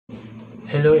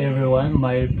Hello everyone,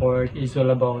 my report is all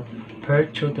about peer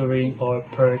tutoring or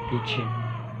peer teaching.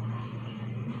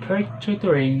 Peer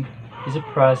tutoring is a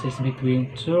process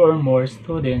between two or more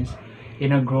students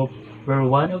in a group where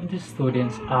one of the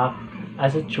students acts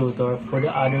as a tutor for the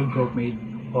other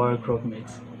groupmate or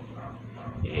groupmates.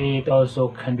 It also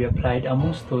can be applied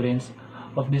among students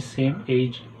of the same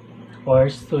age or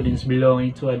students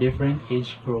belonging to a different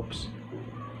age groups.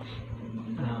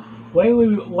 Why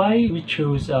we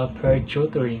choose peer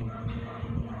tutoring?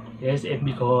 Yes, it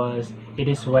because it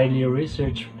is widely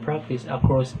research practiced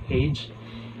across age,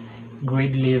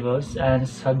 grade levels, and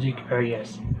subject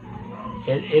areas.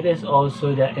 It is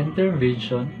also the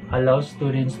intervention allows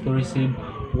students to receive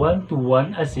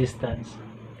one-to-one assistance.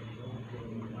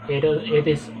 It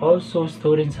is also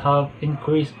students have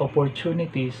increased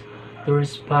opportunities to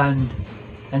respond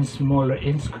and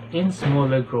in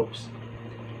smaller groups.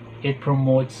 It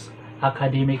promotes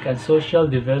academic and social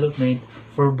development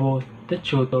for both the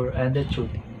tutor and the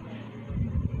tutee.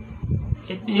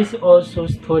 It is also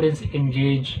students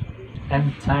engage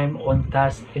and time on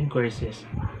task increases.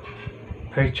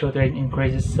 Peer tutoring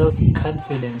increases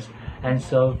self-confidence and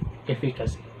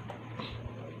self-efficacy.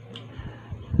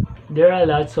 There are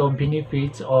lots of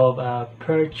benefits of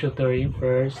peer tutoring.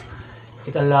 First,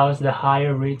 it allows the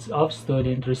higher rates of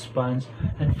student response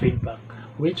and feedback,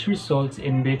 which results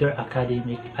in better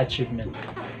academic achievement.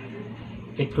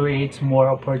 It creates more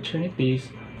opportunities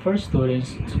for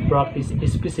students to practice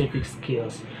specific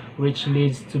skills, which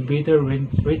leads to better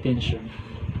retention.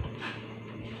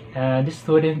 And the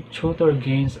student tutor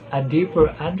gains a deeper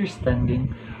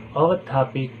understanding of a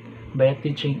topic by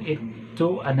teaching it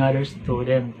to another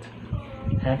student.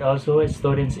 And also,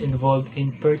 students involved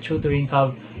in peer tutoring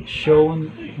have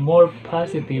shown more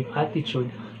positive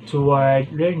attitude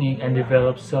toward learning and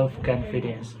develop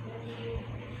self-confidence.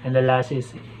 And the last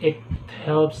is it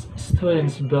helps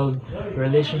students build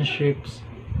relationships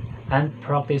and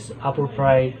practice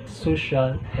appropriate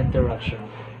social interaction.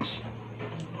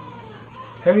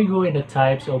 Here we go in the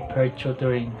types of peer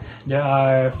tutoring. There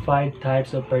are five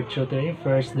types of peer tutoring.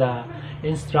 First, the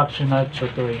instructional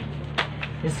tutoring.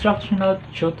 Instructional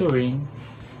tutoring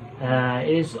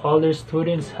is older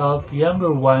students help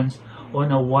younger ones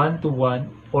on a one-to-one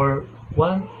or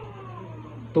one-to-a-group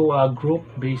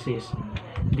basis.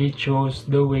 They chose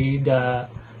the way the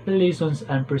lessons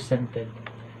are presented.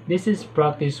 This is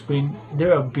practiced when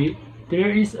there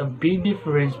is a big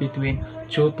difference between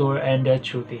tutor and the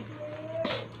tutee.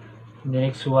 The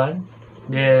next one,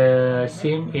 the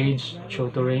same age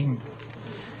tutoring.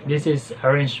 This is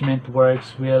arrangement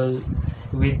works well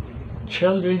with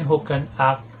children who can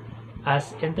act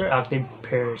as interactive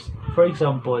pairs. For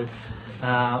example,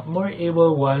 more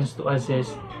able ones to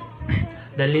assist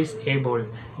the least able.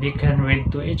 They can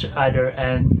read to each other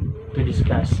and to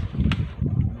discuss.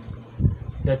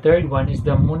 The third one is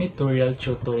the monitorial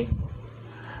tutoring.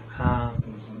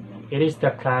 It is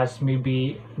the class may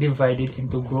be divided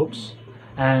into groups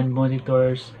and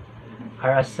monitors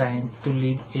are assigned to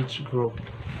lead each group.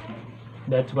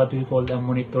 That's what we call the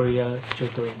monitorial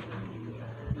tutoring.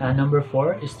 Number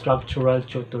four is structural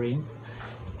tutoring.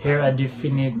 Here a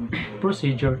definite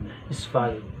procedure is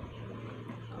followed.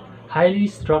 Highly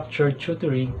structured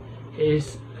tutoring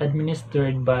is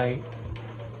administered by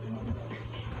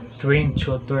trained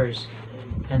tutors.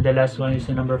 And the last one is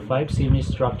number five,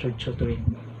 semi-structured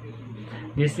tutoring.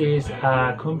 This is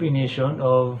a combination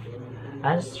of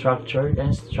unstructured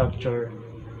and structured,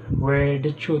 where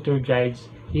the tutor guides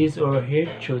his or her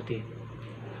tutee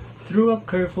through a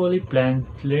carefully planned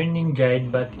learning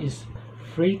guide but is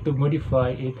free to modify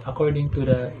it according to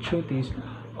the tutee's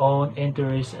own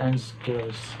interests and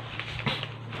skills.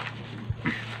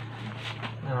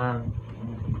 Um,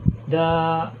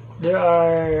 there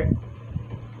are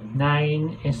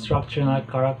 9 instructional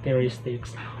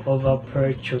characteristics of a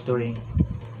peer tutoring.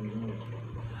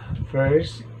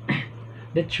 First,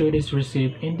 the tutees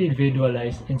receive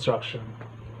individualized instruction.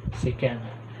 Second,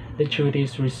 the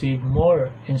tutees receive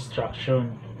more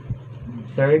instruction.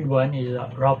 Third one is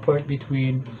a rapport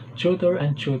between tutor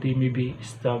and tutee may be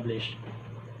established.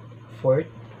 Fourth,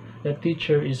 the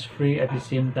teacher is free at the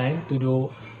same time to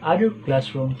do other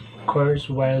classroom chores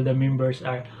while the members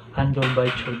are handled by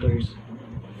tutors.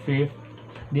 Fifth,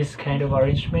 this kind of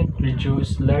arrangement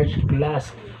reduces large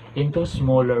class into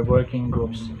smaller working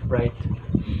groups, right?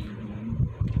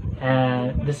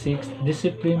 And the sixth,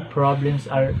 discipline problems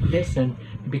are lessened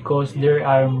because there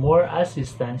are more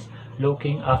assistants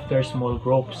looking after small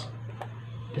groups.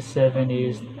 The seventh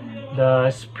is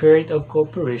the spirit of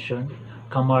cooperation,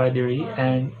 camaraderie,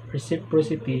 and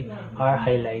reciprocity are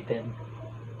highlighted.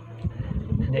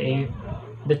 And the eighth,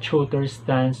 the tutor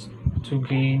stands to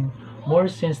gain more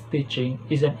sense teaching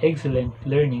is an excellent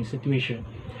learning situation.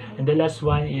 And the last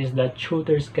one is that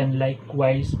tutors can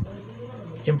likewise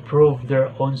improve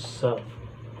their own self.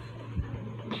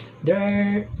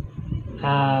 There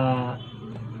are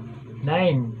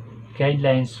 9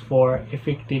 guidelines for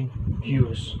effective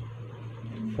use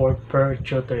for per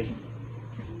tutoring.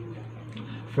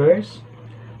 First,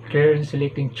 care in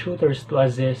selecting tutors to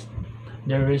assist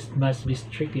the rest must be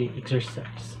strictly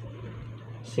exercised.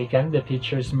 Second, the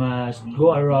teachers must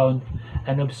go around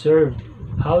and observe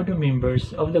how the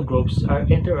members of the groups are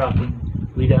interacting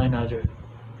with one another.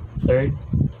 Third,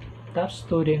 top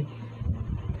student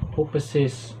who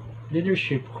possess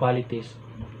leadership qualities.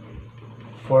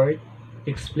 Fourth,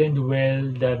 explain well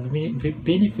the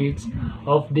benefits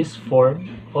of this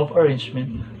form of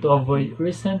arrangement to avoid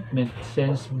resentment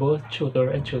since both tutor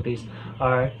and tutees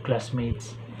are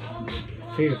classmates.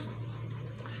 Fifth,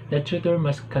 the tutor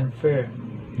must confer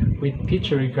with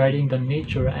teacher regarding the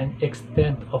nature and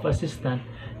extent of assistance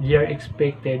they are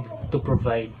expected to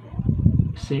provide.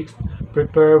 Sixth,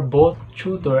 prepare both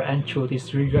tutor and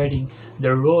tutees regarding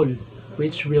the role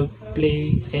which will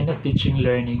play in a teaching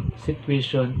learning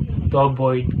situation to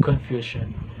avoid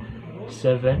confusion.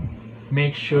 7.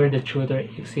 Make sure the tutor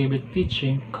exhibit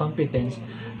teaching competence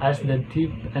as the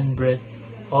depth and breadth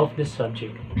of the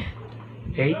subject.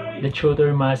 8. The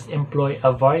tutor must employ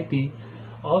a variety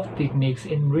of techniques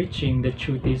in reaching the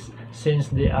tutees since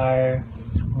they are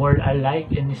more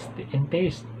alike in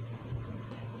taste,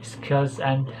 skills,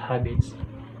 and habits.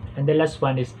 And the last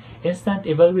one is instant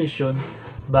evaluation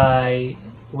by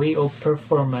way of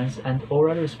performance, and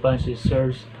oral responses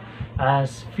serves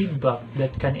as feedback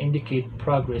that can indicate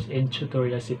progress in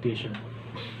tutorial situation.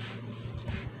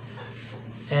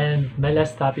 And my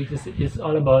last topic is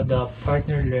all about the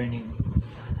partner learning.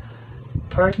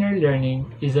 Partner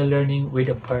learning is a learning with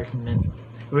a partner.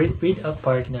 With a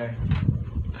partner.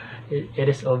 It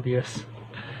is obvious.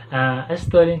 A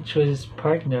student chooses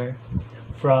partner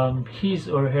from his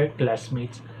or her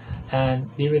classmates, and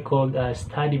they were called a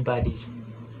study buddy.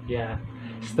 Yeah.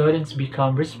 Students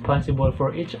become responsible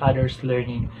for each other's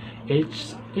learning.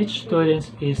 Each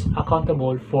student is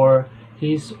accountable for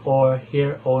his or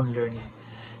her own learning.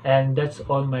 And that's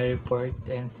all my report,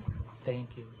 and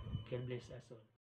thank you. God bless us all.